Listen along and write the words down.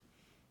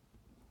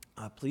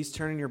Please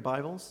turn in your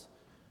Bibles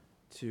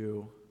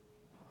to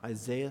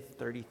Isaiah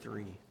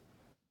 33.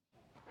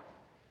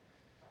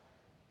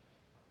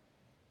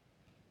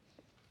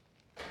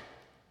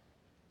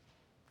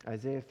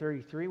 Isaiah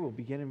 33 will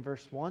begin in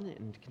verse 1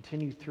 and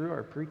continue through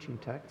our preaching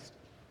text,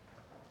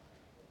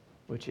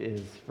 which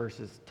is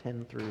verses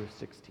 10 through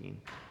 16.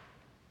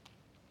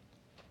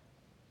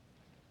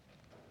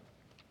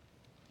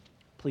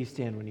 Please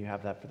stand when you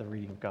have that for the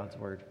reading of God's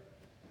Word.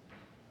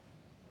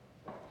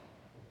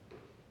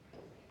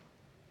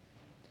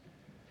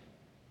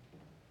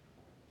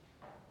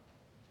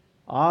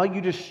 Ah,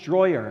 you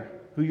destroyer,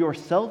 who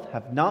yourself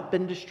have not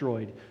been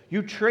destroyed,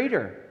 you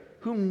traitor,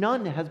 whom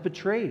none has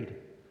betrayed.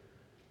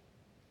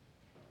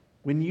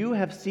 When you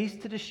have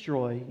ceased to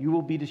destroy, you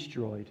will be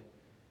destroyed.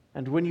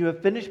 And when you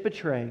have finished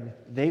betraying,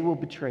 they will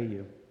betray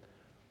you.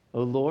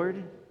 O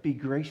Lord, be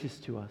gracious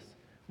to us.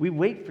 We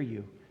wait for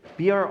you.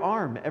 Be our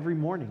arm every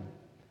morning,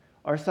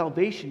 our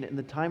salvation in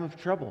the time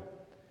of trouble.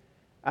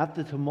 At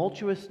the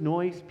tumultuous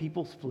noise,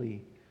 peoples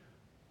flee.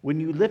 When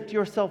you lift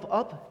yourself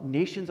up,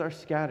 nations are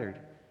scattered,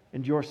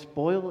 and your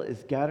spoil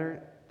is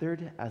gathered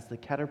as the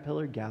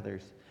caterpillar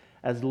gathers.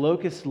 As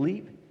locusts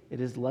leap,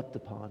 it is leapt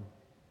upon.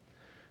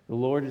 The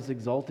Lord is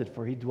exalted,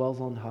 for he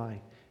dwells on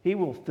high. He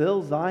will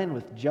fill Zion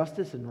with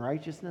justice and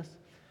righteousness,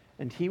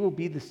 and he will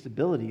be the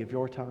stability of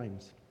your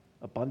times.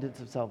 Abundance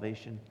of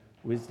salvation,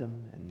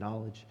 wisdom, and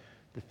knowledge.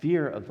 The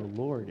fear of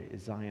the Lord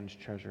is Zion's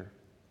treasure.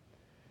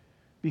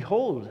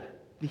 Behold,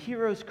 the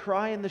heroes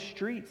cry in the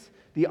streets.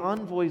 The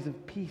envoys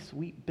of peace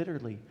weep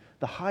bitterly.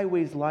 The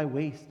highways lie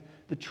waste.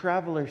 The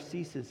traveler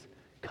ceases.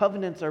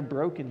 Covenants are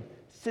broken.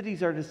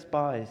 Cities are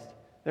despised.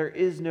 There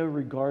is no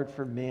regard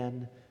for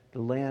man. The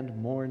land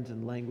mourns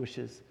and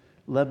languishes.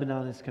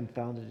 Lebanon is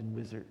confounded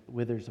and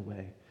withers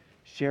away.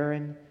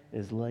 Sharon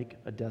is like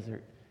a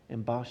desert,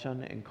 and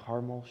Bashan and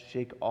Carmel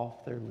shake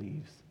off their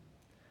leaves.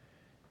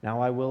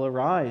 Now I will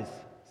arise,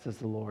 says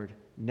the Lord.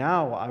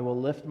 Now I will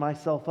lift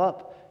myself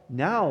up.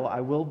 Now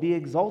I will be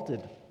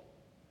exalted.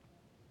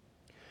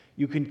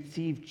 You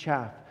conceive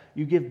chaff.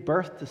 You give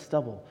birth to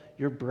stubble.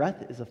 Your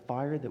breath is a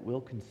fire that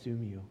will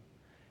consume you.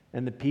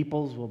 And the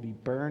peoples will be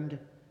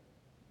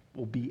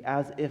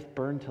as if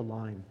burned to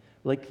lime,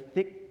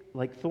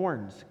 like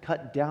thorns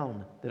cut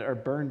down that are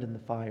burned in the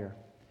fire.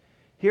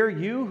 Hear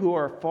you who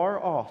are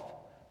far off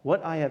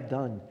what I have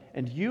done,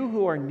 and you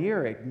who are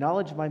near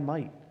acknowledge my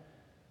might.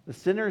 The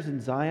sinners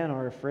in Zion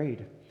are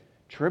afraid.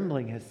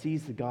 Trembling has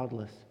seized the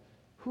godless.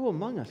 Who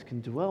among us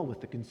can dwell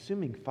with the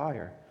consuming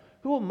fire?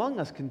 Who among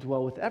us can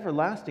dwell with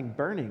everlasting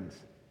burnings?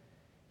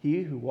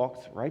 He who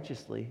walks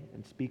righteously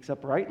and speaks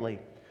uprightly,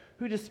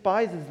 who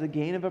despises the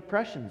gain of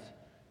oppressions,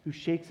 who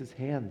shakes his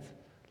hands,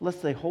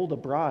 lest they hold a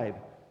bribe,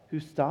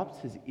 who stops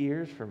his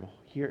ears from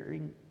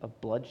hearing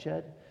of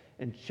bloodshed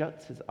and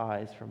shuts his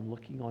eyes from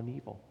looking on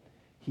evil.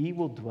 He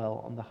will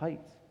dwell on the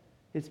heights.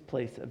 His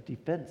place of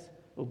defense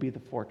will be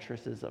the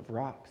fortresses of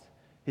rocks.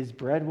 His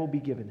bread will be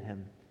given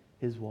him.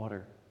 His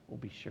water will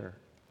be sure.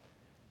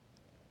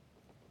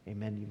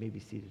 Amen. You may be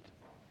seated.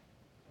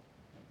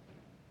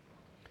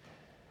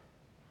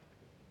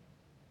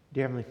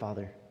 Dear Heavenly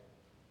Father,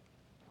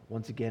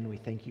 once again, we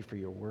thank you for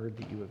your word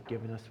that you have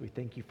given us. We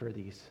thank you for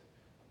these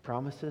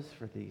promises,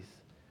 for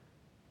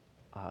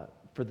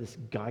this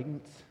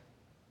guidance,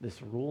 this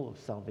rule of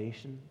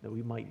salvation, that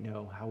we might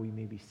know how we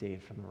may be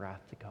saved from the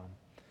wrath to come.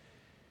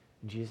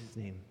 In Jesus'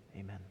 name,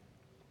 amen.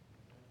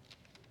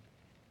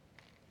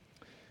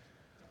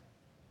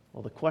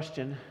 Well, the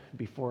question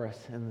before us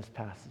in this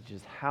passage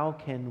is, how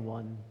can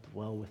one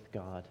dwell with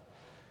God?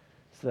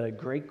 It's the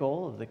great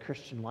goal of the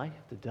Christian life,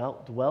 to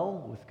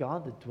dwell with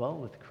God, to dwell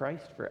with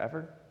Christ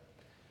forever.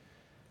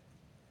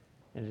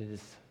 And it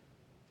is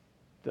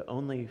the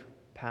only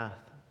path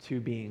to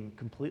being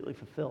completely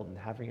fulfilled and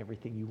having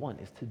everything you want,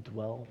 is to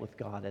dwell with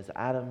God as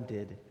Adam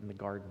did in the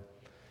garden.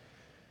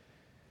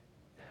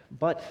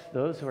 But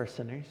those who are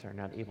sinners are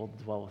not able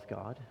to dwell with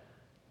God,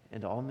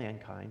 and all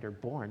mankind are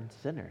born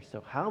sinners.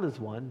 So how does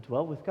one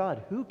dwell with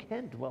God? Who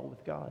can dwell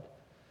with God?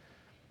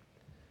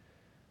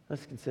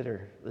 Let's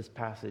consider this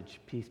passage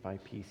piece by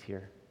piece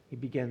here. He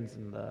begins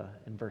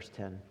in verse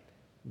 10.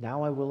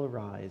 Now I will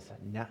arise,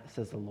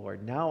 says the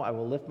Lord. Now I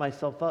will lift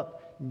myself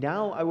up.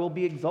 Now I will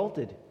be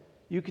exalted.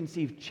 You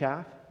conceive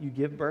chaff. You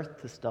give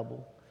birth to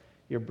stubble.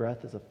 Your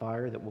breath is a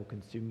fire that will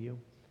consume you.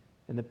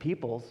 And the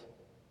peoples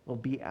will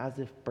be as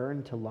if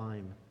burned to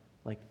lime,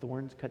 like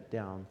thorns cut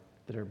down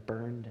that are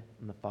burned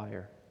in the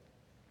fire.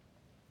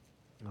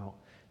 Now,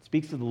 it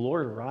speaks of the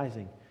Lord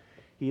arising.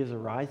 He is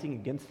arising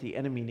against the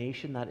enemy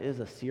nation, that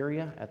is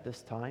Assyria at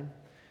this time.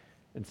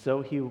 And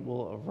so he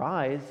will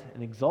arise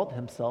and exalt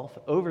himself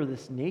over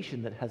this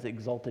nation that has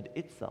exalted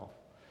itself.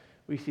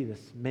 We see this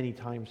many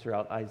times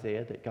throughout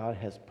Isaiah, that God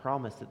has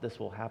promised that this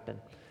will happen,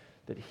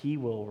 that he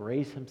will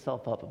raise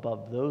himself up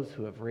above those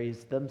who have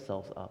raised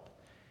themselves up.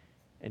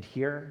 And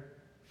here,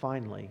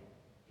 finally,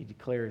 he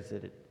declares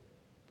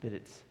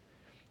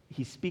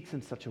he speaks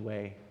in such a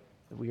way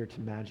that we are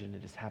to imagine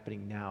it is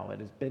happening now.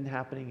 It has been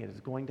happening, it is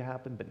going to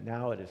happen, but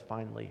now it is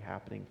finally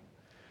happening.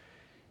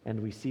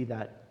 And we see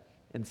that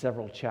in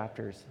several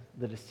chapters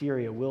that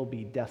Assyria will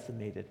be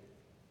decimated.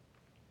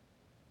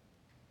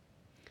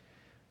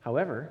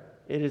 However,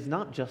 it is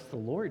not just the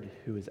Lord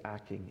who is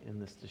acting in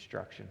this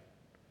destruction.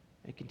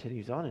 It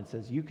continues on and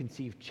says, "You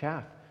conceive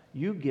chaff,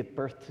 you give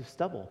birth to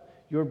stubble.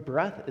 Your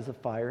breath is a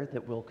fire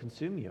that will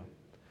consume you."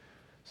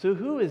 So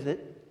who is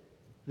it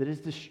that is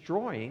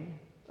destroying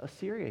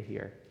Assyria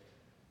here?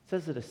 It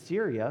says that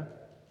Assyria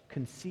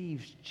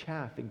conceives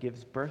chaff and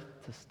gives birth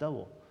to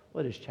stubble.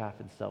 What is chaff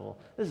and stubble?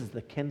 This is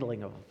the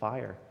kindling of a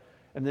fire.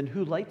 And then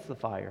who lights the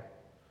fire?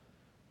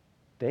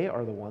 They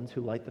are the ones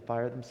who light the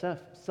fire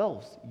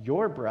themselves.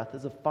 Your breath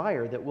is a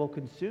fire that will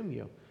consume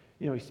you.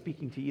 He's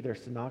speaking to either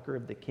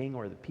Sennacherib the king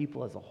or the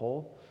people as a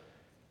whole.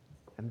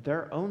 And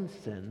their own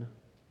sin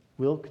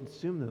will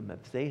consume them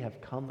if they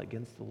have come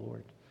against the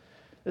Lord.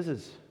 This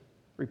is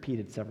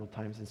repeated several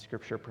times in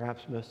Scripture.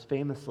 Perhaps most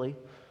famously,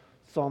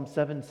 Psalm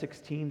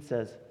 7:16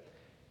 says,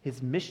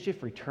 "His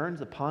mischief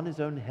returns upon his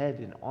own head,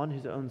 and on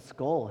his own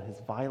skull his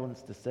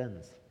violence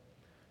descends."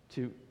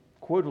 To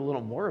quote a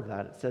little more of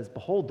that, it says,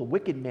 "Behold, the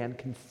wicked man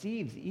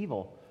conceives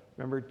evil."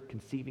 Remember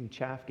conceiving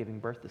chaff, giving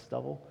birth to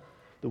stubble?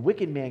 "The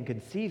wicked man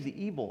conceives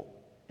evil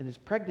and is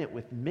pregnant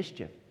with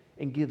mischief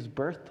and gives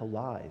birth to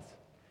lies.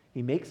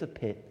 He makes a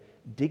pit,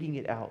 digging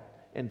it out,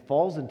 and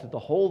falls into the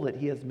hole that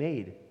he has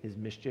made. His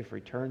mischief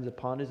returns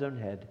upon his own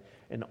head,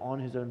 and on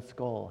his own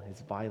skull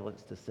his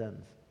violence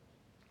descends."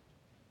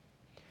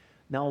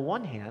 Now, on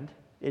one hand,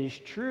 it is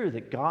true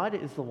that God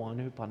is the one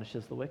who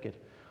punishes the wicked.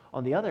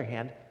 On the other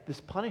hand,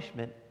 this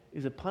punishment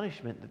is a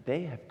punishment that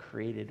they have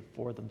created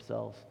for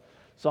themselves.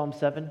 Psalm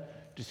 7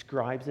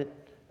 describes it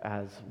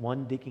as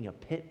one digging a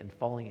pit and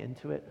falling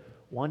into it,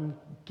 one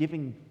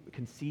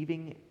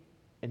conceiving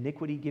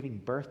iniquity, giving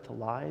birth to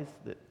lies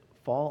that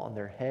fall on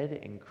their head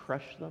and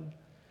crush them.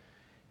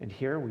 And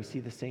here we see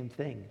the same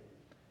thing.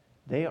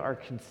 They are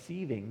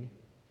conceiving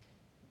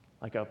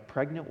like a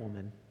pregnant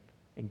woman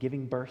and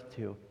giving birth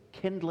to,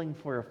 kindling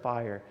for a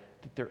fire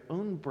that their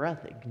own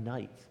breath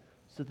ignites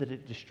so that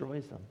it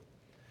destroys them.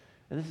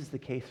 And this is the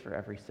case for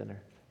every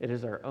sinner. It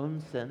is our own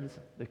sins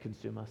that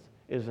consume us.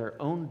 It is our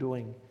own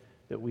doing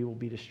that we will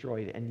be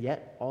destroyed. And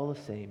yet, all the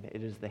same,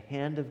 it is the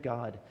hand of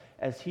God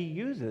as he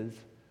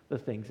uses the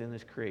things in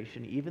his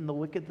creation, even the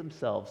wicked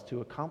themselves,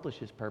 to accomplish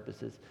his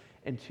purposes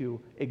and to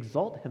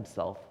exalt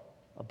himself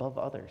above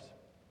others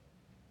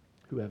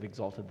who have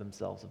exalted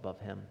themselves above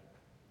him.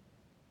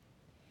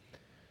 It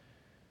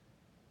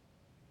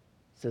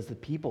says the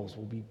peoples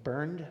will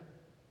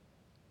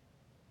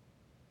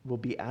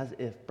be as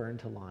if burned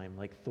to lime,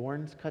 like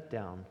thorns cut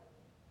down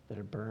that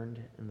are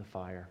burned in the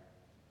fire.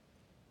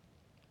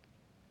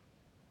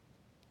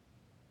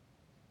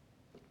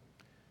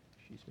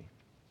 Excuse me.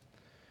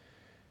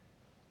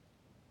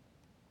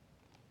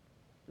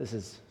 This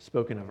is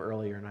spoken of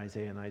earlier in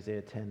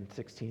Isaiah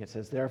 10:16. It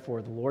says,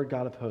 "Therefore the Lord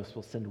God of hosts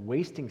will send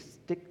wasting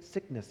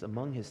sickness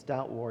among his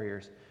stout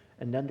warriors,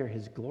 and under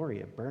his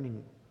glory a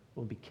burning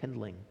will be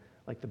kindling,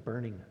 like the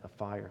burning of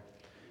fire."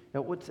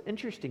 Now what's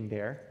interesting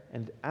there,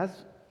 and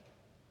as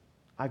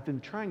I've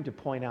been trying to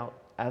point out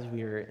as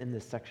we are in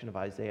this section of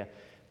Isaiah,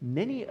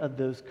 many of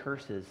those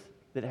curses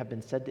that have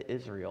been said to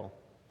Israel,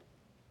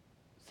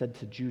 said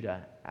to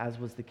Judah, as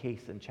was the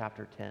case in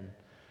chapter 10,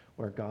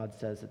 where God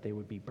says that they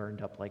would be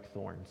burned up like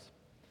thorns.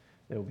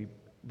 They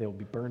will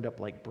be burned up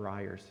like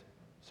briars.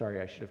 Sorry,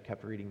 I should have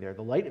kept reading there.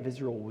 "The light of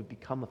Israel would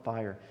become a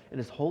fire, and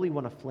his Holy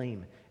One a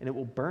flame, and it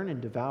will burn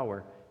and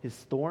devour his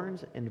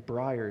thorns and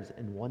briars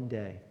in one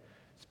day."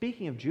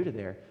 Speaking of Judah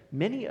there,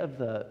 many of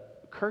the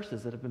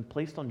curses that have been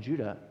placed on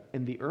Judah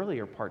in the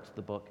earlier parts of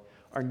the book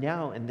are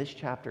now, in this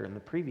chapter and the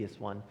previous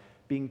one,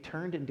 being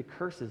turned into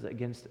curses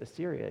against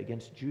Assyria,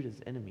 against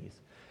Judah's enemies.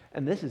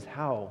 And this is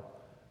how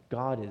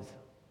God is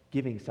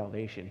giving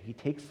salvation. He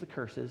takes the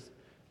curses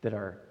that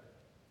are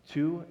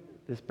to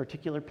this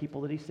particular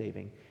people that he's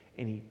saving,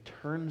 and he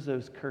turns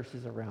those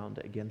curses around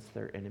against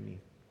their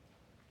enemy.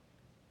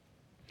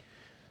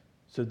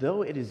 So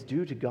though it is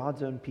due to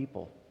God's own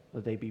people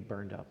that they be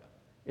burned up,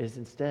 it is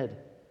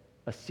instead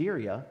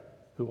Assyria,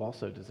 who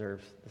also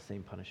deserves the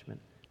same punishment,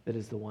 that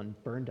is the one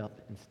burned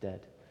up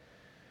instead.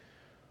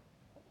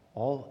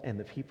 And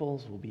the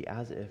peoples will be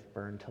as if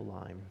burned to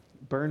lime.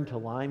 Burned to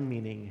lime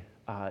meaning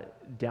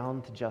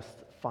down to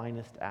just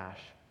finest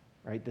ash,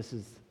 right? This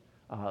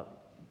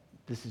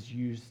is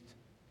used.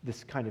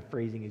 This kind of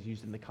phrasing is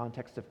used in the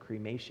context of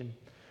cremation.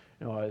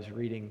 I was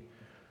reading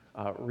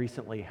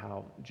recently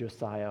how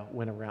Josiah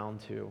went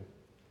around to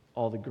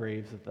all the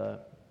graves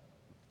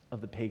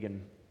of the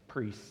pagan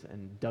priests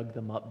and dug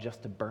them up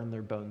just to burn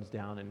their bones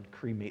down and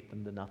cremate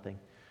them to nothing,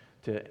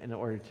 in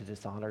order to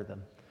dishonor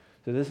them.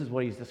 So this is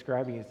what he's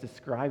describing. He's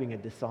describing a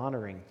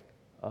dishonoring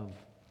of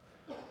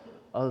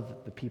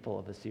the people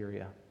of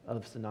Assyria,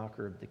 of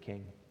Sennacherib the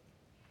king.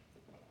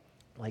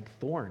 Like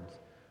thorns,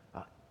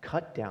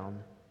 cut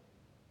down,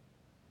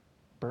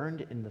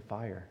 burned in the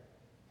fire.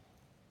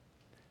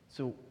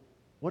 So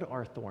what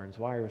are thorns?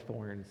 Why are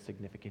thorns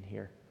significant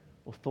here?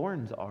 Well,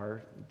 thorns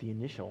are the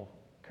initial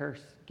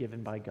curse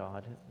given by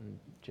God in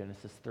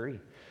Genesis 3.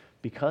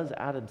 Because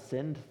Adam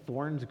sinned,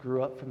 thorns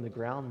grew up from the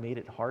ground, made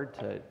it hard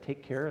to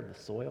take care of the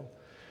soil.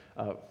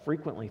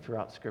 Frequently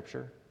throughout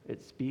Scripture,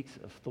 it speaks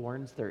of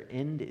thorns. Their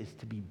end is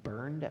to be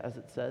burned, as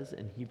it says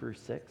in Hebrews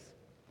 6.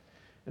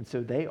 And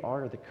so they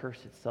are the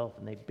curse itself,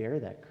 and they bear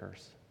that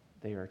curse.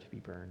 They are to be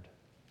burned.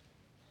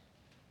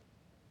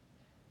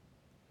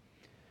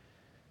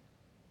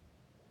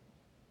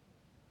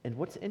 And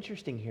what's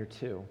interesting here,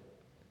 too,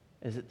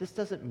 is that this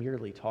doesn't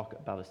merely talk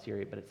about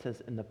Assyria, but it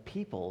says, and the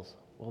peoples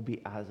will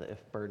be as if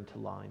burned to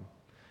lime.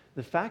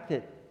 The fact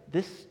that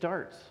this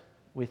starts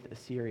with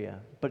Assyria,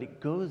 but it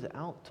goes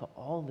out to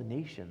all the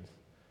nations,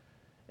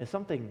 is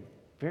something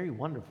very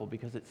wonderful,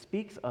 because it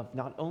speaks of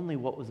not only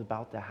what was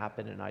about to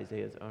happen in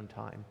Isaiah's own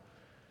time,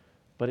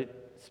 but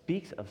it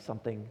speaks of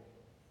something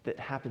that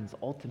happens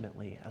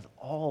ultimately as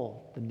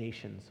all the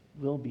nations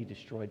will be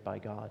destroyed by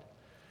God.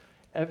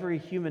 Every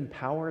human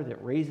power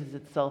that raises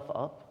itself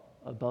up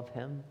above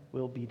him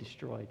will be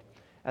destroyed.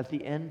 At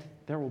the end,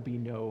 there will be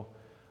no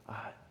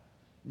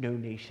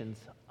nations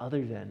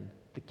other than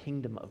the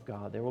kingdom of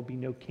God. There will be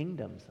no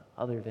kingdoms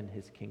other than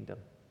his kingdom.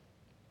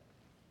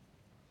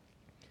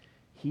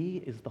 He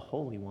is the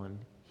Holy One.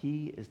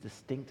 He is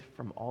distinct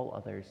from all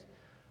others.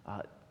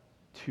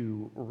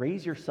 To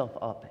raise yourself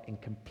up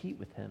and compete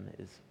with him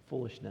is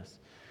foolishness.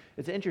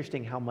 It's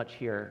interesting how much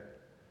here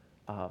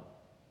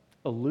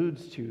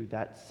alludes to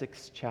that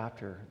 6th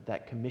chapter,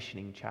 that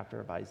commissioning chapter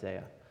of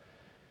Isaiah.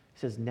 He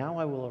says, now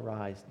I will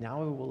arise,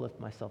 now I will lift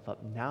myself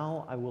up,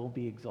 now I will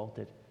be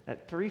exalted.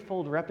 That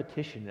threefold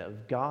repetition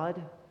of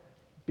God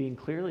being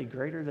clearly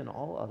greater than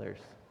all others.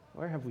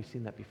 Where have we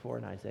seen that before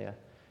in Isaiah?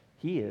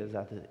 He is,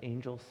 as the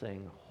angels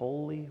sing,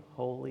 holy,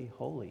 holy,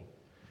 holy.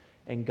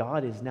 And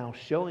God is now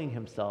showing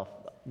himself,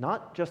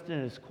 not just in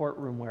his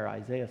courtroom where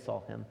Isaiah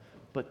saw him,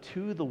 but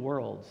to the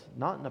worlds,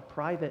 not in a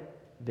private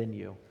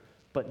venue,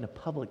 but in a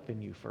public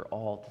venue for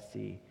all to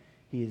see.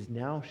 He is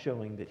now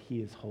showing that he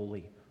is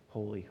holy,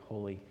 holy,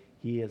 holy.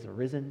 He is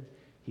arisen,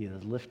 he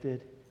is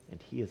lifted,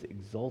 and he is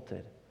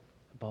exalted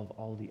above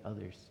all the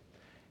others.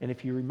 And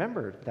if you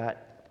remember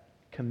that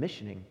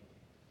commissioning,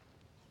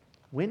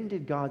 when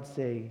did God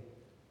say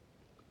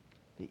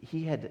that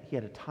he had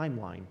a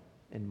timeline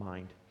in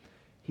mind?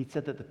 He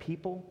said that the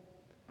people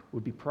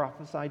would be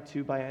prophesied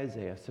to by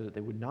Isaiah so that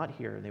they would not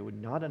hear and they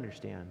would not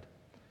understand.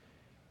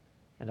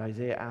 And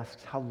Isaiah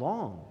asks, how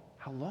long?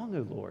 How long,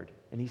 O Lord?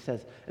 And he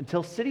says,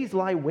 until cities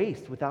lie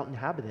waste without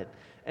inhabitant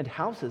and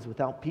houses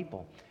without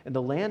people. And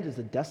the land is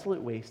a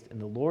desolate waste,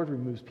 and the Lord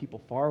removes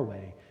people far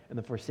away, and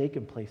the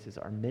forsaken places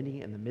are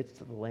many in the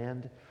midst of the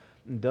land.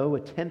 And though a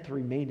tenth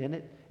remain in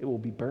it, it will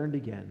be burned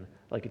again,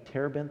 like a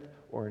terebinth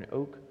or an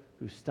oak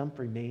whose stump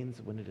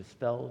remains when it is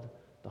felled.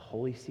 The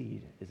holy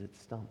seed is its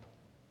stump.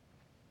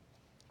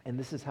 And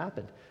this has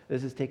happened.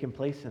 This has taken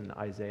place in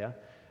Isaiah.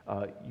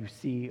 You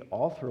see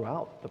all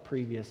throughout the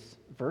previous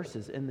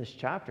verses in this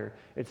chapter,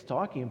 it's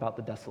talking about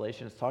the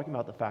desolation. It's talking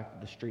about the fact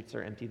that the streets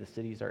are empty, the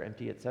cities are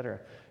empty, etc.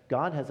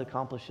 God has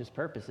accomplished his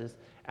purposes.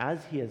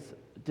 As he has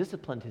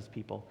disciplined his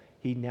people,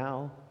 he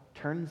now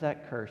turns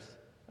that curse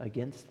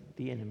against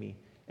the enemy,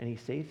 and he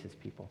saves his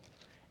people.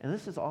 And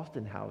this is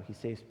often how he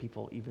saves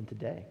people even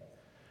today.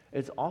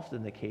 It's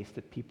often the case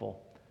that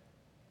people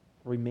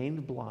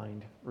remained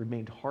blind,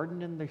 remained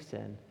hardened in their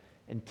sin,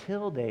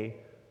 until they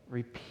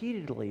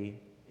repeatedly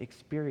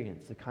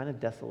experience the kind of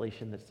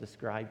desolation that's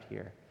described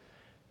here,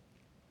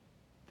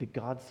 that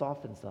God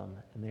softens them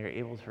and they are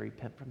able to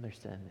repent from their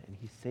sin, and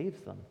he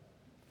saves them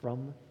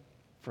from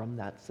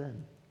that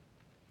sin.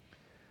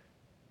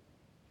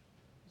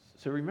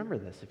 So remember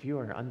this, if you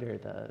are under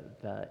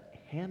the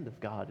hand of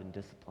God in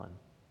discipline,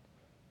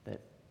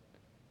 that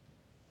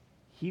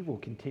he will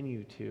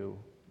continue to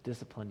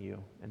discipline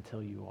you until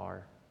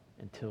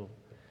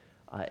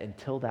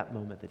that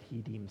moment that he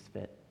deems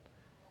fit.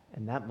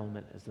 And that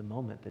moment is the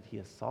moment that he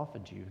has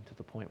softened you to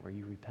the point where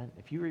you repent.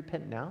 If you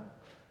repent now,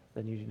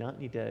 then you do not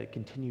need to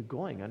continue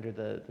going under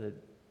the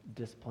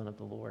discipline of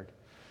the Lord.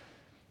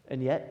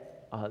 And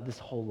yet, this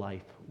whole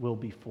life will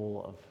be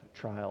full of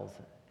trials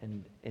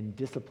and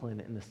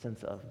discipline in the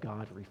sense of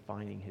God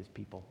refining his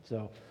people.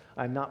 So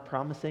I'm not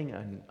promising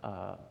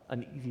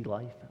an easy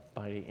life,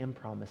 but I am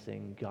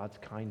promising God's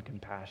kind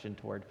compassion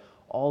toward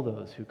all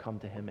those who come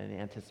to him and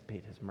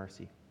anticipate his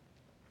mercy.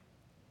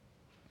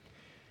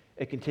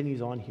 It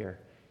continues on here.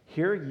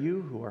 Hear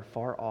you who are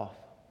far off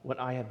what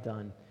I have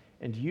done,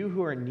 and you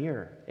who are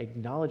near,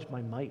 acknowledge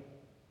my might.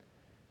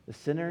 The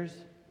sinners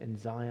in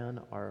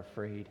Zion are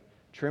afraid.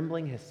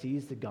 Trembling has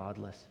seized the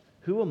godless.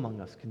 Who among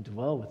us can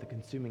dwell with the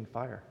consuming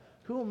fire?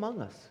 Who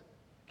among us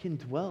can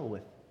dwell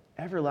with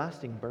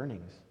everlasting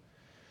burnings?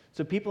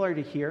 So people are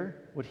to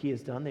hear what he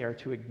has done. They are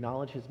to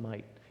acknowledge his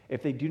might.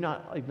 If they do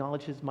not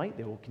acknowledge his might,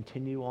 they will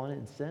continue on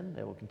in sin.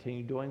 They will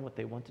continue doing what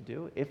they want to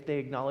do. If they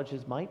acknowledge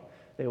his might,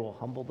 they will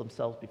humble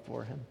themselves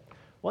before him.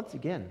 Once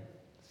again,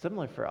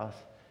 similar for us,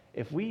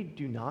 if we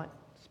do not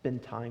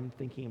spend time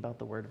thinking about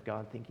the word of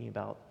God, thinking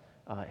about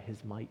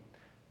his might,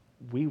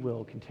 we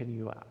will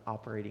continue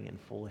operating in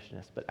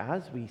foolishness. But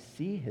as we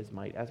see his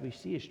might, as we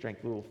see his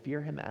strength, we will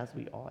fear him as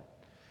we ought.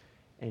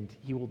 and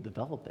he will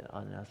develop it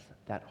on us,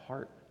 that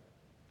heart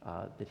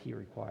that he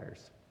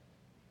requires.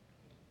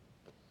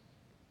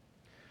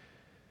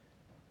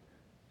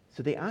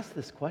 So they ask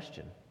this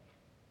question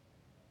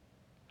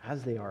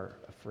as they are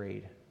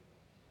afraid.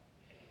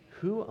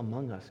 Who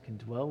among us can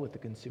dwell with the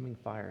consuming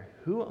fire?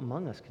 Who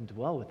among us can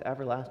dwell with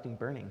everlasting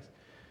burnings?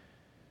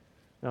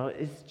 Now,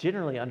 it's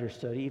generally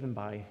understood, even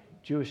by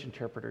Jewish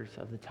interpreters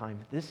of the time,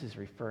 this is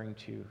referring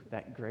to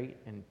that great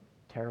and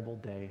terrible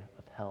day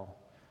of hell.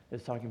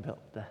 It's talking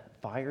about the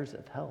fires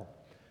of hell.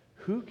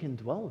 Who can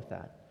dwell with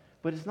that?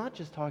 But it's not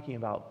just talking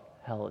about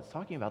hell, it's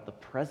talking about the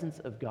presence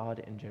of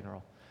God in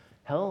general.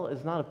 Hell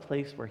is not a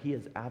place where he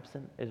is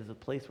absent, it is a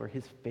place where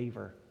his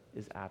favor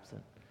is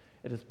absent.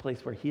 It is a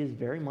place where he is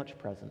very much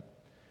present,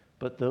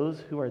 but those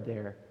who are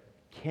there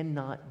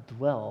cannot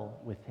dwell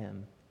with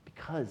him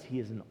because he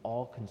is an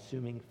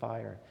all-consuming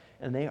fire,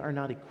 and they are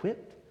not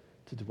equipped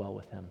to dwell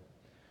with him.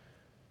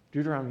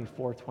 Deuteronomy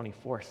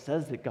 4:24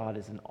 says that God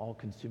is an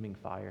all-consuming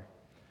fire.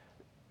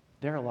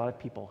 There are a lot of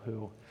people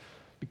who,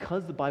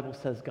 because the Bible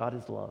says God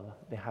is love,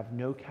 they have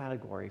no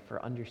category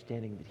for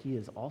understanding that he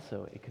is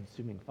also a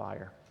consuming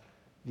fire.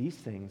 These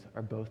things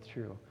are both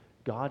true.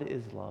 God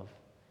is love,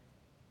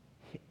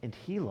 and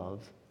he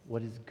loves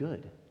what is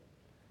good.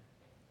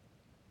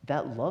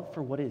 That love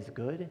for what is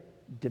good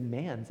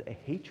demands a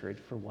hatred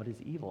for what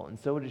is evil. And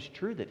so it is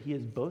true that he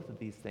is both of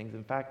these things.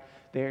 In fact,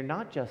 they are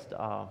not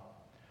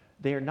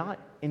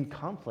in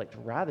conflict.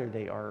 Rather,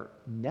 they are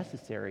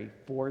necessary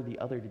for the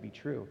other to be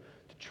true.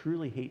 To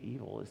truly hate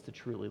evil is to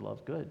truly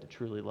love good. To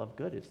truly love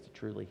good is to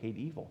truly hate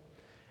evil.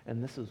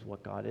 And this is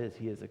what God is.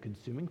 He is a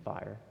consuming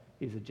fire.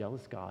 He is a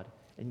jealous God.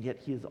 And yet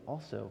he is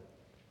also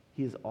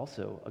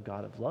a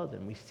God of love.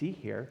 And we see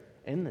here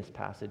in this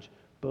passage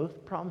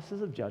both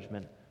promises of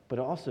judgment, but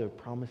also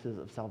promises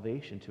of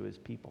salvation to his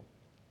people.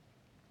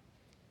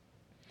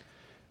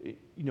 You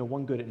know,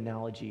 one good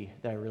analogy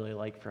that I really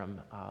like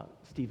from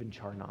Stephen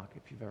Charnock,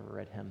 if you've ever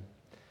read him,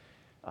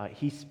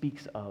 he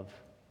speaks of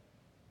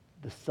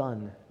the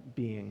sun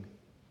being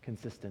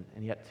consistent,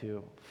 and yet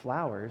to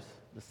flowers,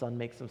 the sun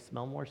makes them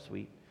smell more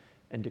sweet,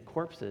 and to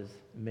corpses,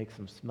 it makes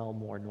them smell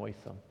more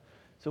noisome.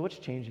 So what's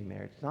changing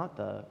there? It's not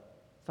the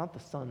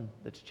sun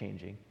that's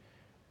changing.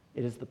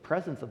 It is the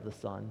presence of the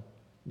sun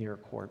near a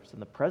corpse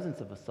and the presence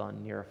of a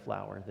sun near a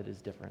flower that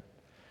is different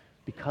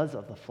because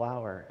of the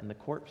flower and the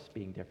corpse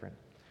being different.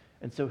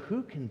 And so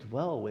who can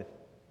dwell with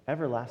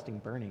everlasting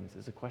burnings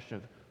is a question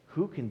of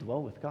who can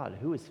dwell with God,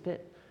 who is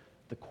fit.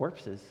 The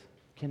corpses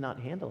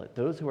cannot handle it.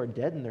 Those who are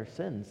dead in their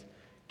sins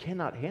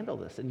cannot handle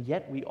this, and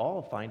yet we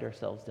all find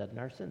ourselves dead in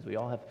our sins. We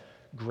all have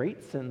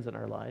great sins in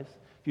our lives.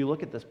 If you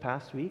look at this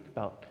past week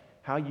about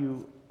how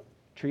you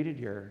treated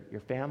your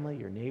family,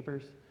 your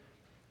neighbors,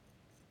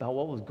 about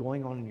what was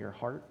going on in your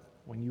heart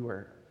when you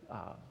were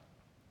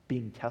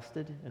being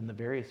tested in the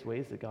various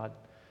ways that God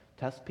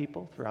tests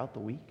people throughout the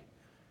week.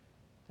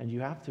 And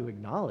you have to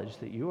acknowledge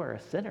that you are a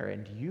sinner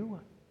and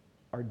you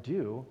are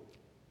due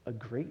a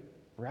great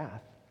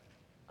wrath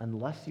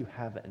unless you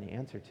have an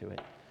answer to it.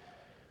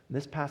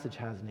 This passage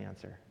has an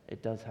answer.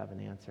 It does have an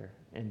answer.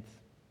 And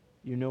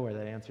you know where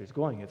that answer is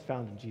going. It's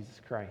found in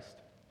Jesus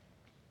Christ.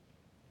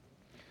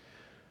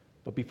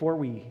 But before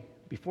we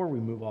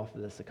move off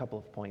of this, a couple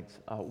of points.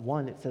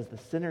 One, it says the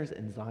sinners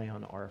in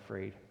Zion are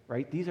afraid,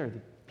 right? These are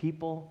the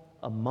people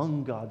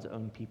among God's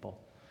own people.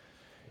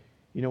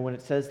 You know, when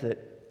it says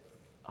that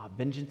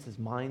vengeance is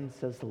mine,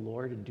 says the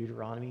Lord in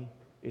Deuteronomy,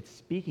 it's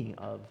speaking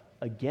of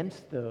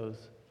against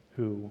those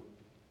who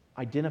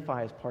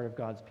identify as part of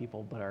God's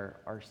people but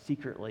are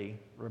secretly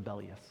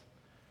rebellious.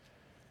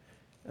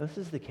 And this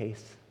is the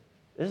case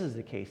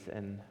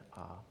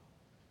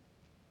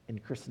in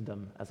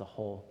Christendom as a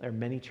whole. There are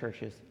many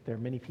churches, there are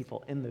many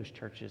people in those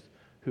churches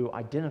who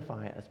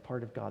identify as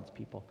part of God's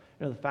people.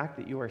 You know, the fact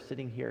that you are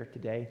sitting here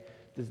today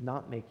does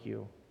not make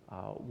you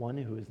one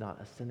who is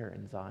not a sinner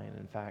in Zion.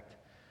 In fact,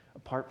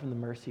 apart from the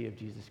mercy of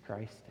Jesus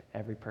Christ,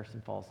 every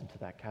person falls into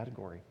that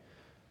category.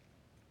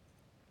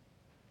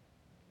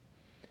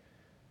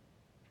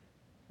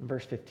 In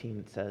verse 15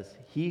 it says,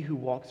 "He who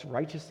walks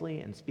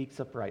righteously and speaks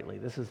uprightly,"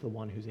 this is the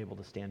one who's able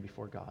to stand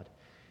before God,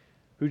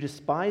 "who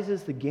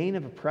despises the gain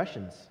of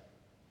oppressions,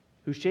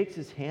 who shakes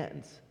his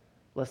hands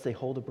lest they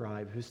hold a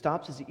bribe, who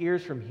stops his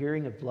ears from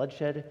hearing of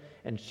bloodshed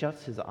and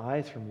shuts his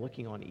eyes from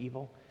looking on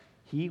evil,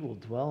 he will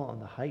dwell on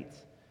the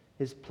heights.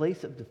 His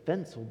place of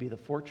defense will be the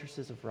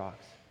fortresses of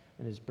rocks,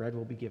 and his bread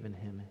will be given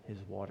him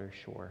his water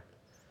shore."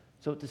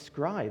 So it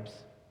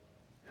describes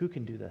who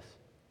can do this,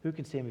 who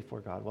can stand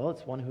before God. Well,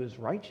 it's one who is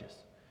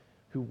righteous,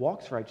 who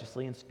walks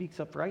righteously and speaks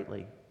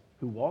uprightly.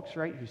 Who walks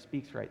right, who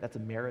speaks right. That's a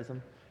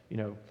merism. You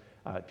know,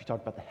 if you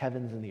talk about the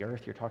heavens and the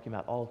earth, you're talking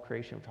about all of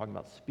creation. We're talking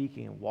about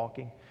speaking and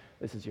walking.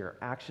 This is your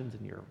actions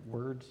and your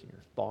words and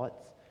your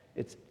thoughts.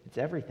 It's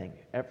everything.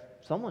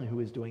 Someone who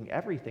is doing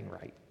everything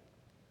right.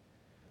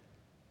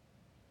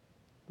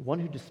 One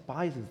who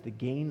despises the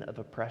gain of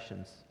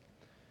oppressions.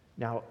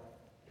 Now,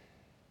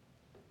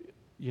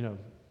 you know,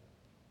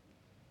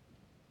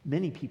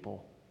 many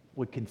people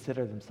would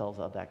consider themselves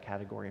of that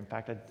category. In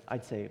fact,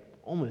 I'd say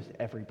almost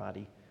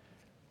everybody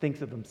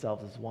thinks of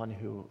themselves as one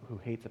who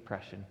hates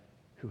oppression,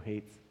 who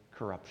hates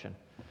corruption.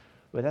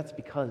 But that's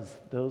because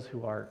those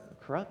who are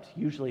corrupt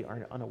usually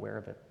are unaware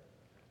of it.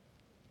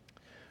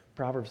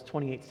 Proverbs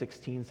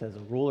 28:16 says, "A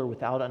ruler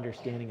without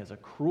understanding is a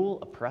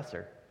cruel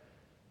oppressor."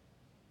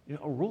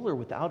 A ruler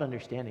without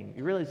understanding.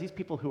 You realize these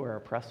people who are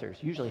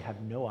oppressors usually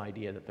have no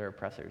idea that they're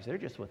oppressors. They're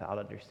just without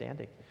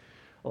understanding.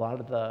 A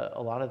lot of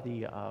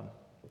the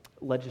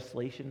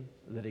legislation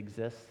that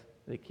exists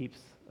that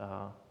keeps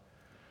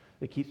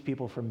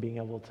people from being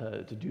able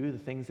to do the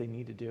things they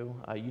need to do.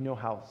 You know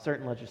how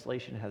certain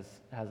legislation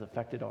has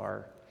affected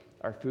our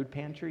food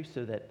pantry,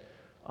 so that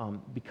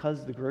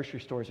because the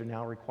grocery stores are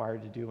now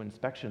required to do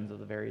inspections of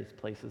the various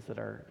places that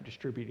are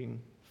distributing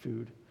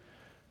food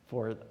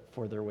for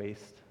their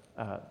waste,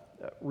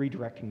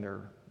 redirecting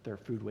their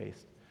food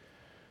waste.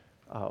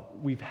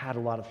 We've had a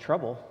lot of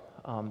trouble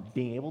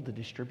being able to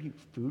distribute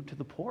food to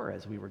the poor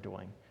as we were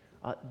doing.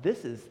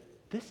 This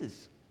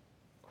is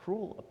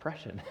cruel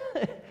oppression,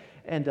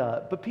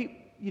 but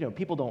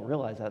people don't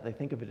realize that. They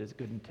think of it as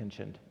good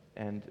intentioned,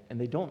 and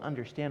they don't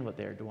understand what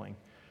they're doing,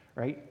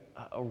 right?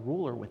 A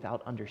ruler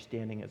without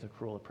understanding is a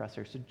cruel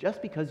oppressor. So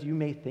just because you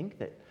may think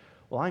that,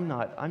 well, I'm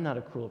not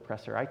a cruel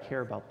oppressor, I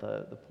care about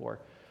the poor.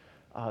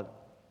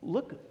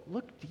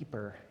 Look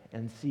deeper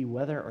and see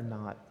whether or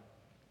not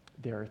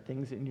there are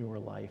things in your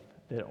life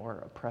that are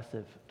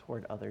oppressive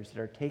toward others, that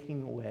are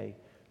taking away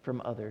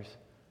from others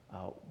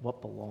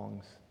what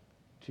belongs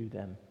to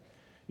them.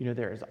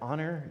 There is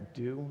honor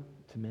due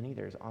to many.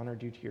 There's honor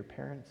due to your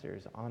parents.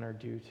 There's honor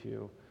due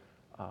to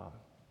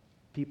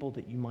people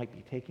that you might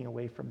be taking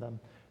away from them.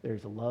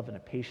 There's a love and a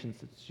patience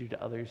that's due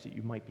to others that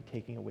you might be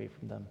taking away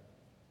from them.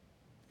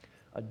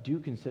 Do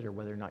consider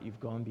whether or not you've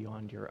gone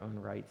beyond your own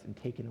rights and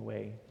taken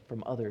away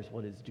from others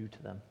what is due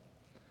to them.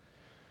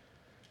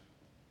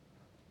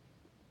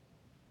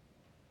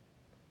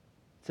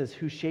 It says,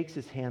 "Who shakes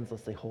his hands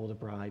lest they hold a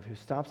bribe, who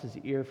stops his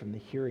ear from the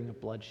hearing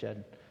of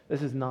bloodshed."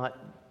 This is not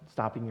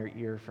stopping your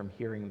ear from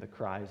hearing the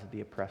cries of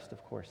the oppressed,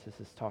 of course. This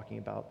is talking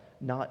about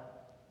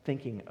not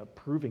thinking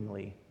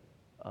approvingly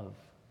of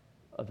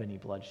any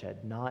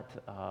bloodshed,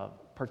 not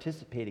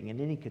participating in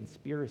any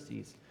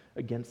conspiracies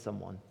against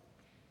someone.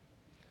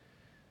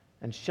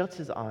 And shuts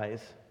his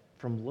eyes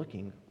from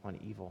looking on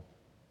evil.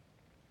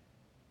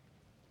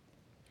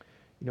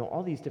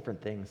 All these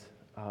different things.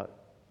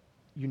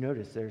 You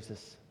notice there's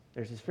this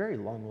very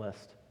long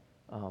list.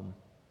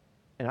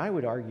 And I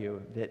would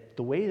argue that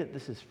the way that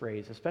this is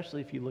phrased,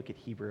 especially if you look at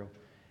Hebrew,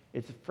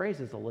 it's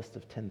phrased as a list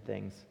of 10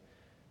 things.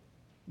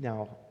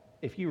 Now,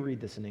 if you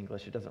read this in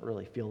English, it doesn't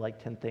really feel like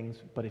 10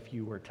 things, but if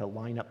you were to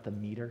line up the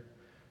meter,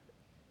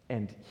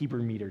 and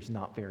Hebrew meter is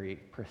not very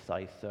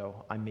precise,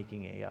 so I'm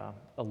making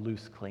a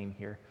loose claim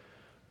here.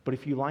 But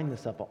if you line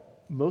this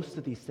up, most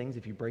of these things,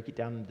 if you break it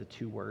down into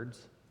 2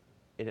 words,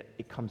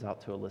 it comes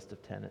out to a list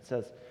of 10. It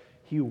says,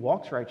 "He who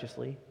walks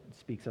righteously and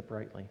speaks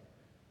uprightly,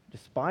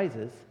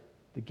 despises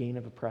the gain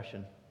of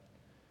oppression."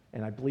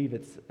 And I believe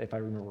it's, if I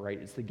remember right,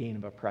 it's the gain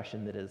of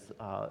oppression that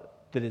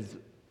is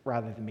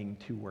rather than being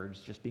 2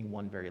 words, just being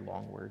one very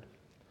long word.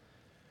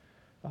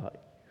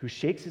 "Who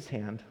shakes his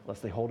hand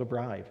lest they hold a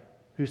bribe,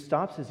 who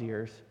stops his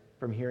ears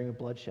from hearing of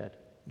bloodshed,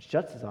 and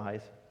shuts his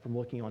eyes from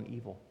looking on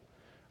evil."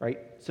 Right?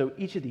 So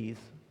each of these,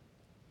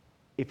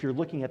 if you're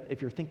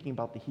thinking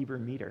about the Hebrew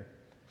meter,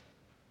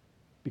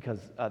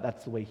 because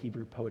that's the way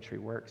Hebrew poetry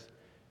works,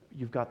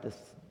 you've got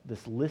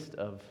this list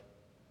of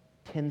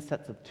 10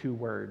 sets of 2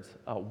 words,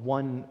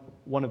 one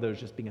of those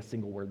just being a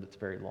single word that's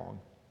very long.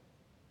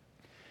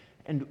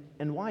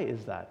 And why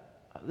is that?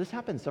 This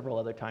happens several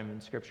other times in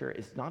Scripture.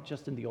 It's not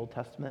just in the Old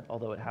Testament,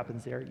 although it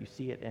happens there. You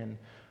see it in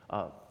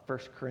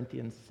 1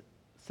 Corinthians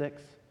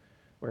 6,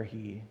 where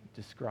he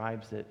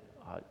describes that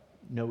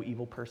no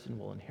evil person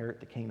will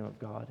inherit the kingdom of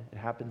God. It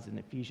happens in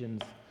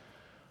Ephesians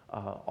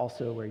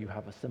also, where you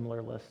have a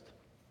similar list.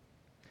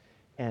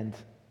 And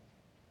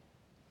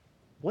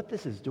what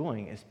this is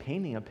doing is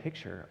painting a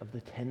picture of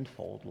the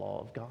tenfold law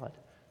of God.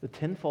 The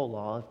tenfold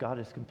law of God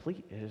is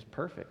complete. It is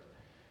perfect.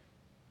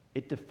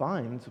 It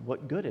defines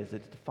what good is.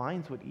 It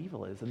defines what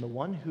evil is. And the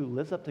one who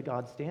lives up to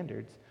God's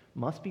standards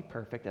must be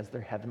perfect as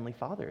their heavenly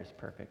Father is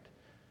perfect.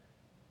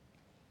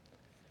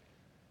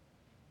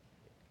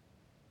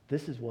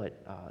 This is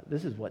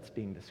what's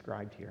being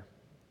described here.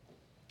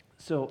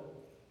 So,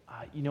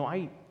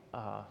 I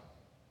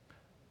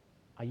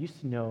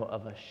used to know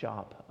of a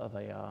shop, of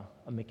a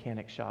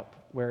mechanic shop,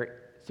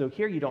 where, so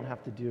here you don't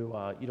have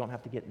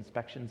to get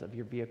inspections of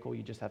your vehicle.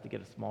 You just have to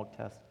get a smog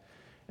test.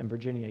 In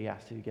Virginia, you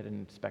have to get an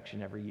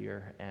inspection every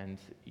year, and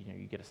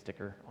you get a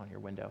sticker on your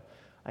window.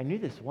 I knew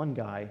this one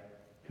guy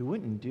who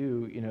wouldn't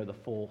do the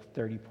full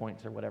 30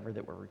 points or whatever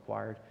that were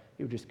required.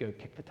 He would just go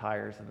kick the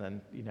tires and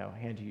then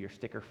hand you your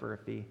sticker for a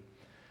fee.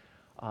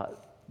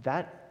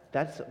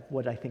 That's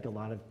what I think a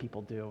lot of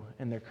people do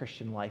in their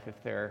Christian life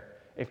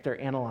if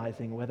they're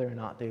analyzing whether or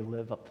not they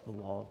live up to the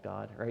law of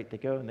God. Right? They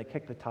go and they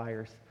kick the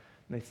tires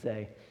and they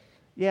say,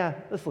 "Yeah,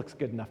 this looks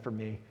good enough for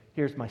me.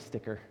 Here's my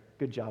sticker.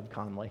 Good job,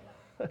 Conley."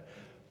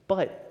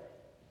 But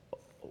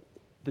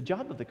The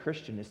job of the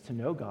Christian is to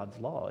know God's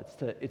law.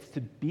 It's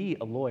to be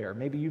a lawyer.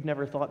 Maybe you've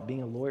never thought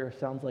being a lawyer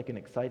sounds like an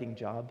exciting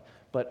job,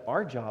 but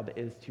our job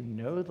is to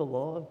know the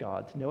law of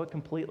God, to know it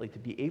completely, to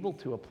be able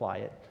to apply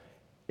it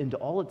into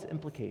all its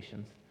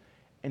implications,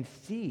 and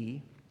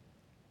see,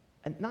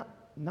 and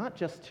not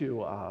just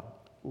to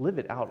live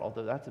it out,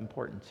 although that's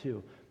important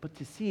too, but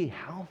to see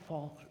how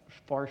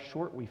far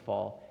short we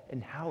fall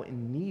and how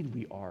in need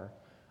we are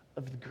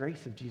of the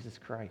grace of Jesus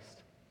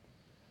Christ.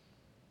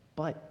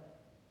 But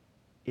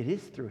it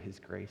is through his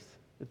grace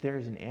that there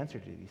is an answer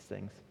to these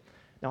things.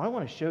 Now, I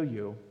want to show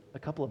you a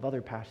couple of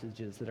other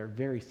passages that are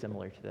very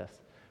similar to this.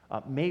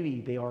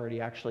 Maybe they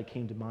already actually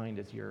came to mind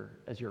as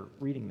you're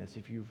reading this.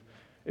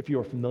 If you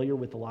are familiar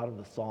with a lot of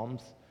the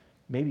Psalms,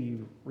 maybe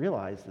you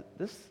realize that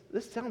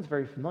this sounds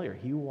very familiar.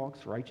 He who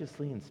walks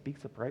righteously and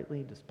speaks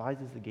uprightly,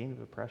 despises the gain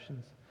of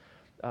oppressions.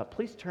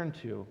 Please turn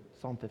to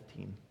Psalm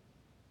 15.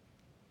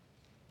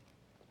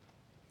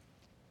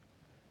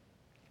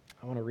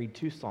 I want to read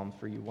two Psalms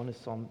for you. One is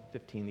Psalm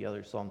 15, the other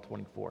is Psalm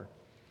 24.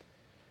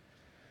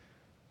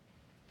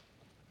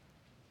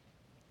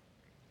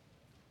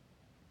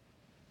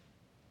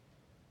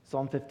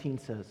 Psalm 15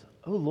 says,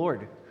 O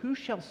Lord, who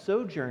shall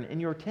sojourn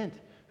in your tent?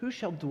 Who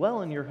shall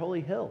dwell in your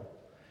holy hill?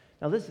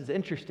 Now this is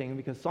interesting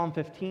because Psalm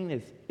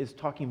 15 is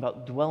talking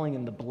about dwelling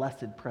in the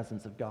blessed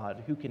presence of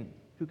God. Who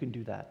can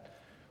do that?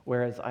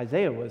 Whereas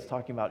Isaiah was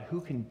talking about who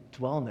can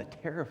dwell in the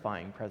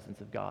terrifying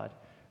presence of God,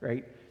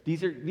 right?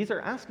 These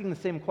are asking the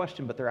same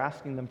question, but they're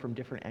asking them from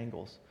different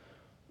angles.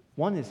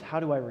 One is,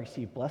 how do I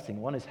receive blessing?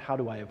 One is, how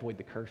do I avoid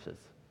the curses,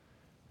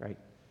 right?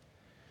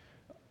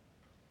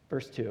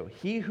 Verse 2,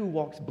 he who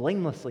walks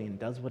blamelessly and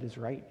does what is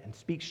right and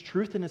speaks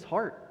truth in his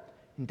heart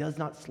and does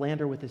not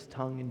slander with his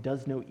tongue and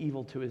does no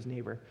evil to his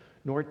neighbor,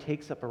 nor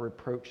takes up a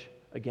reproach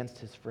against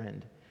his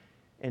friend,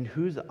 and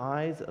whose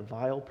eyes a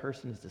vile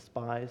person is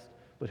despised,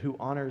 but who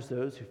honors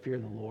those who fear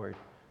the Lord,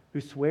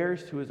 who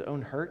swears to his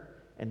own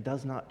hurt and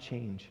does not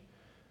change,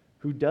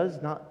 who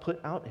does not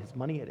put out his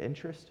money at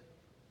interest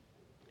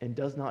and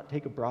does not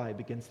take a bribe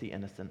against the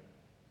innocent.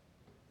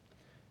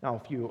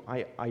 Now,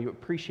 I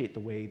appreciate the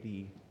way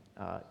the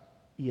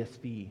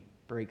ESV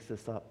breaks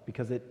this up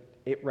because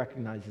it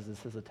recognizes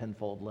this as a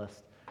tenfold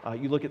list.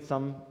 You look at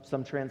some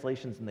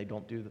translations and they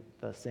don't do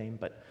the same,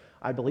 but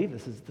I believe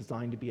this is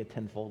designed to be a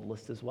tenfold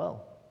list as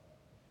well.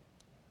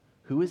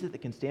 Who is it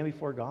that can stand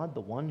before God?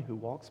 The one who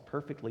walks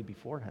perfectly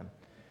before him.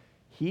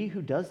 He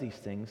who does these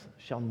things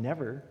shall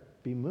never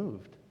be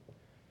moved.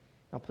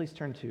 Now please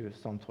turn to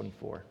Psalm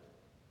 24.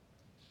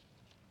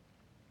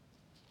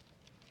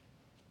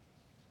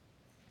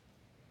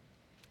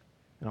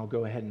 And I'll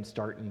go ahead and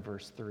start in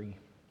verse 3.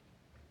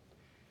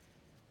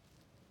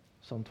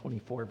 Psalm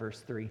 24, verse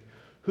 3.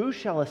 Who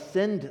shall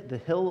ascend the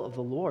hill of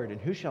the Lord,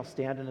 and who shall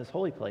stand in his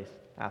holy place?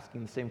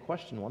 Asking the same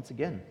question once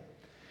again.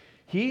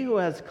 He who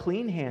has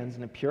clean hands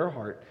and a pure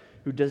heart,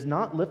 who does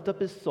not lift up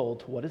his soul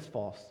to what is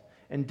false,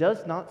 and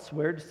does not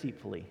swear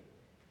deceitfully,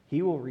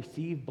 he will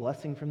receive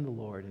blessing from the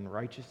Lord and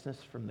righteousness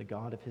from the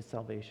God of his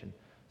salvation.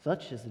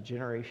 Such is the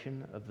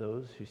generation of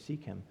those who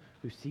seek him,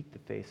 who seek the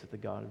face of the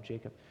God of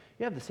Jacob.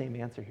 You have the same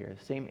answer here.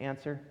 The same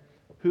answer.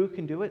 Who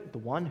can do it? The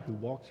one who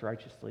walks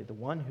righteously, the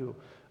one who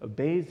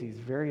obeys these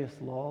various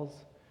laws,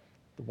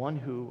 the one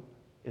who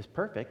is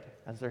perfect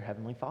as their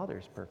heavenly Father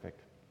is perfect.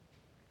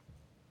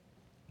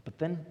 But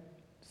then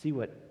see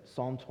what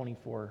Psalm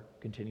 24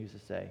 continues to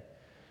say.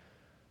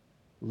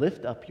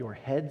 Lift up your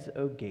heads,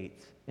 O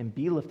gates, and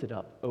be lifted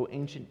up, O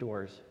ancient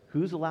doors.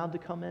 Who's allowed to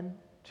come in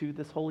to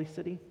this holy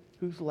city?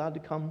 Who's allowed to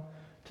come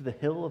to the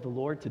hill of the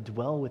Lord to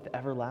dwell with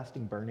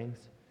everlasting burnings?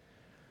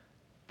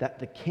 That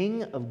the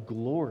King of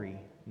glory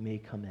may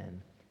come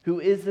in. Who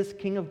is this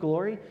King of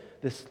glory?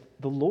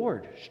 The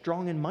Lord,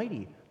 strong and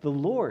mighty. The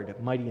Lord,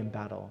 mighty in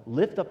battle.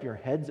 Lift up your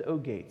heads, O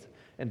gates,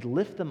 and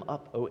lift them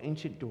up, O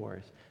ancient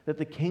doors, that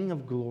the King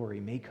of glory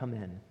may come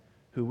in.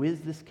 Who is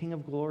this King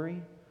of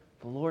glory?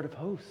 The Lord of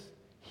hosts.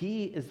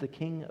 He is the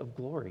King of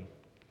glory.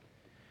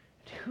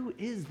 And who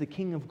is the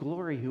King of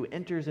glory who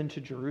enters into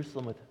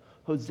Jerusalem with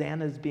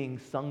hosannas being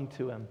sung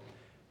to him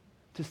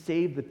to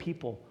save the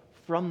people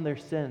from their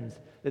sins,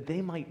 that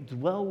they might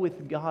dwell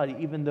with God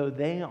even though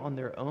they on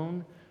their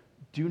own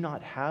do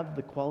not have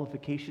the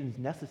qualifications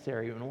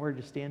necessary in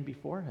order to stand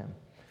before him?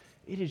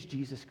 It is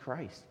Jesus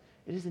Christ.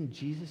 It is in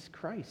Jesus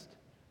Christ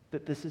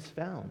that this is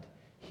found.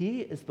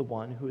 He is the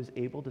one who is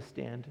able to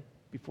stand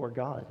before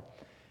God.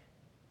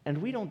 And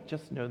we don't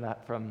just know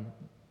that from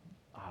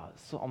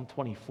Psalm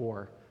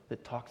 24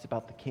 that talks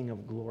about the King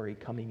of glory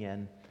coming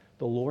in,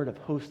 the Lord of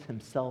hosts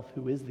himself,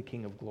 who is the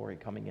King of glory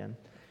coming in.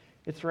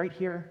 It's right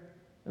here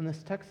in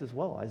this text as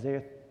well,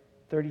 Isaiah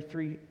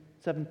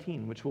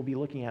 33:17, which we'll be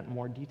looking at in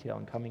more detail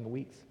in coming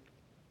weeks.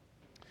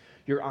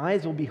 Your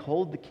eyes will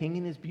behold the King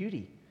in his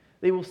beauty.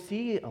 They will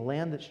see a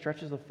land that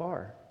stretches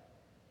afar,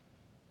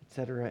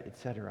 etc.,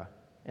 etc.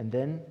 And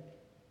then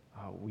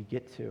we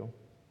get to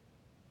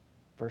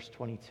verse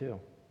 22.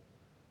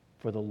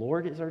 For the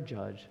Lord is our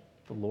judge,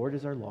 the Lord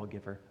is our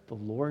lawgiver, the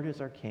Lord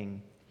is our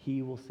king,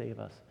 he will save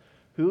us.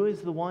 Who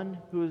is the one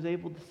who is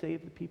able to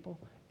save the people?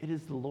 It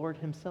is the Lord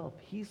himself.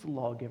 He's the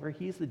lawgiver.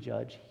 He's the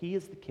judge. He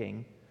is the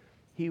king.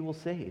 He will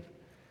save.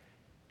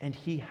 And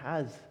he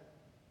has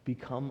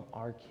become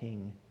our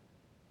king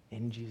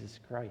in Jesus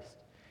Christ.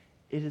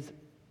 It is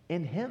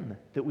in him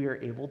that we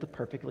are able to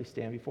perfectly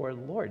stand before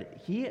the Lord.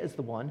 He is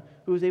the one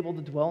who is able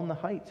to dwell in the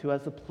heights, who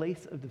has the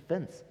place of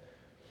defense,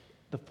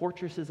 the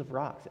fortresses of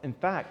rocks. In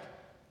fact,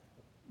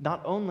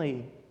 not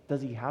only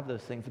does he have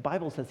those things, the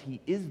Bible says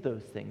he is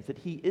those things, that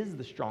he is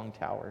the strong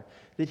tower,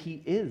 that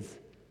he is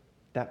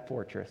that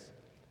fortress.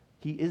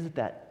 He is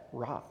that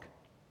rock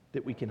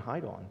that we can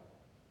hide on.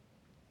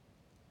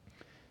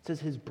 It says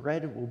his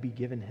bread will be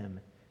given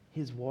him,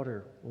 his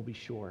water will be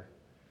sure.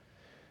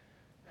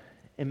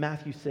 In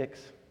Matthew 6,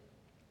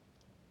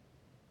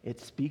 it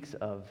speaks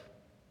of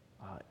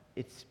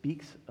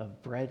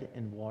bread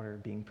and water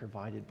being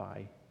provided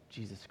by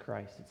Jesus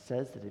Christ. It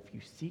says that if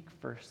you seek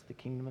first the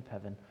kingdom of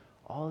heaven,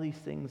 all these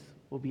things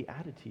will be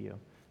added to you.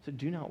 So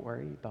do not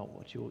worry about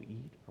what you will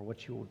eat or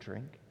what you will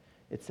drink,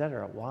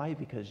 etc. Why?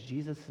 Because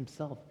Jesus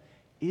himself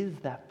is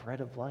that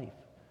bread of life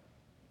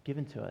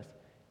given to us.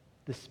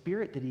 The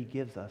Spirit that he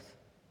gives us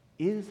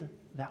is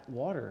that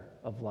water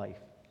of life.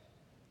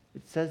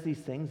 It says these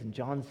things in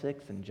John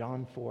 6 and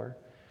John 4.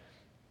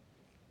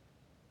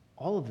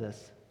 All of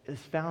this is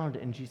found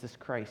in Jesus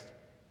Christ.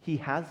 He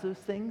has those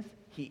things.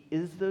 He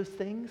is those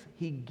things.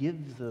 He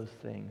gives those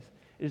things.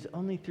 It is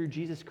only through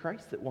Jesus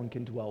Christ that one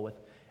can dwell with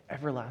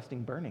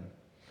everlasting burning.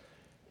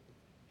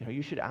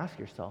 You should ask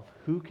yourself,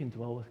 who can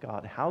dwell with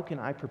God? How can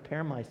I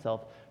prepare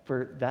myself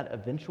for that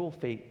eventual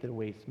fate that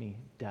awaits me,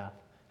 death?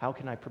 How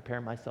can I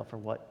prepare myself for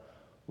what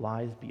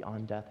lies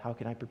beyond death? How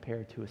can I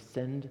prepare to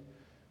ascend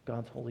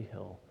God's holy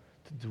hill,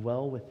 to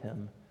dwell with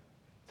him,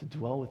 to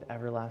dwell with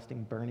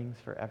everlasting burnings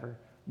forever,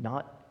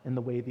 not in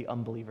the way the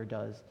unbeliever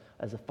does,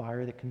 as a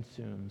fire that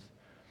consumes,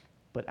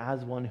 but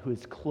as one who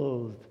is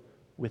clothed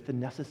with the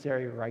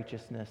necessary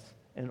righteousness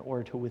in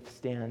order to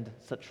withstand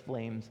such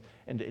flames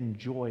and to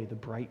enjoy the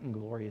bright and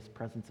glorious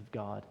presence of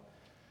God?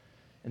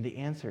 And the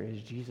answer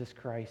is Jesus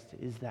Christ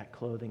is that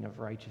clothing of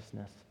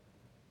righteousness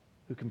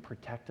who can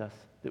protect us,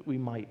 that we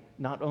might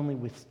not only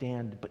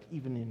withstand, but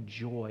even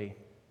enjoy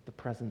the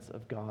presence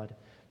of God,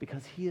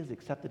 because he is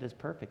accepted as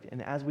perfect.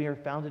 And as we are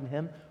found in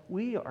him,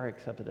 we are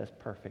accepted as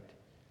perfect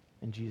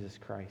in Jesus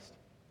Christ.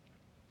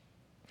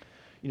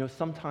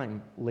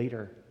 Sometime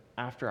later,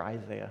 after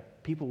Isaiah,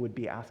 people would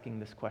be asking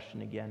this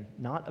question again,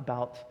 not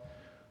about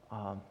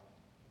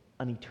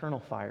an eternal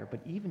fire, but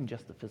even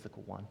just the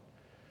physical one.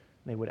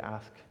 They would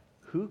ask,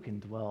 who can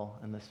dwell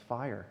in this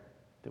fire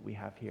that we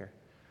have here?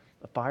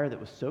 A fire that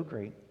was so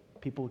great,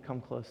 people would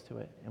come close to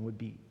it and would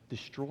be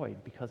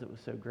destroyed because it was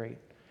so great.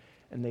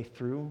 And they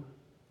threw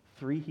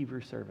 3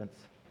 Hebrew servants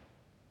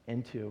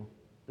into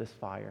this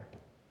fire,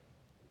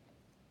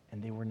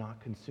 and they were not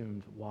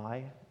consumed.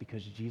 Why?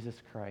 Because Jesus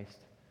Christ,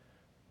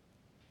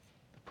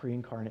 the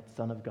pre-incarnate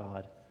Son of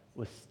God,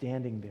 was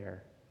standing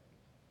there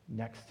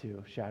next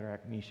to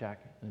Shadrach, Meshach,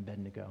 and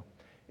Abednego.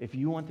 If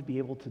you want to be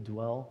able to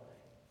dwell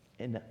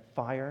in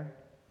fire,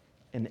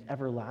 an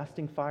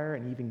everlasting fire,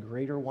 an even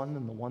greater one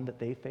than the one that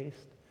they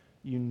faced,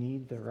 you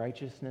need the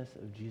righteousness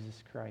of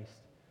Jesus Christ,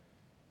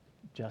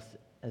 just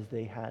as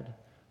they had.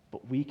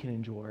 But we can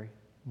enjoy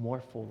more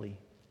fully,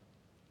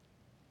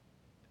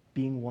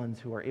 being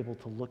ones who are able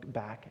to look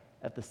back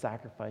at the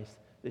sacrifice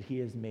that he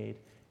has made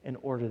in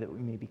order that we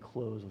may be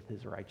clothed with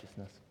his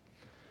righteousness.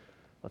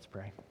 Let's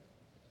pray.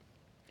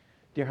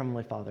 Dear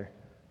Heavenly Father,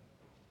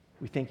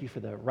 we thank you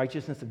for the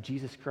righteousness of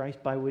Jesus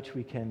Christ, by which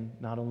we can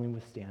not only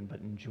withstand but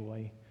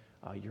enjoy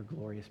your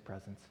glorious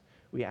presence.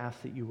 We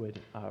ask that you would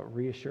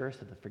reassure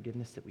us of the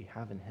forgiveness that we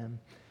have in him,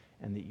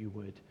 and that you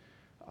would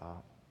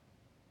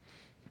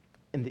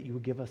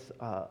give us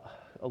a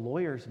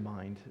lawyer's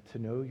mind to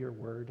know your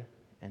word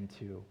and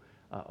to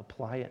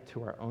apply it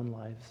to our own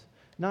lives,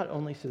 not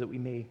only so that we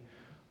may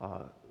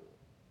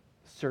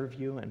serve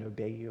you and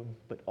obey you,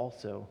 but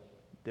also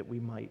that we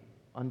might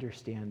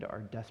understand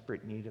our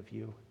desperate need of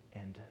you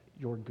and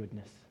your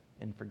goodness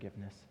and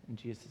forgiveness. In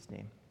Jesus'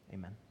 name,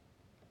 amen.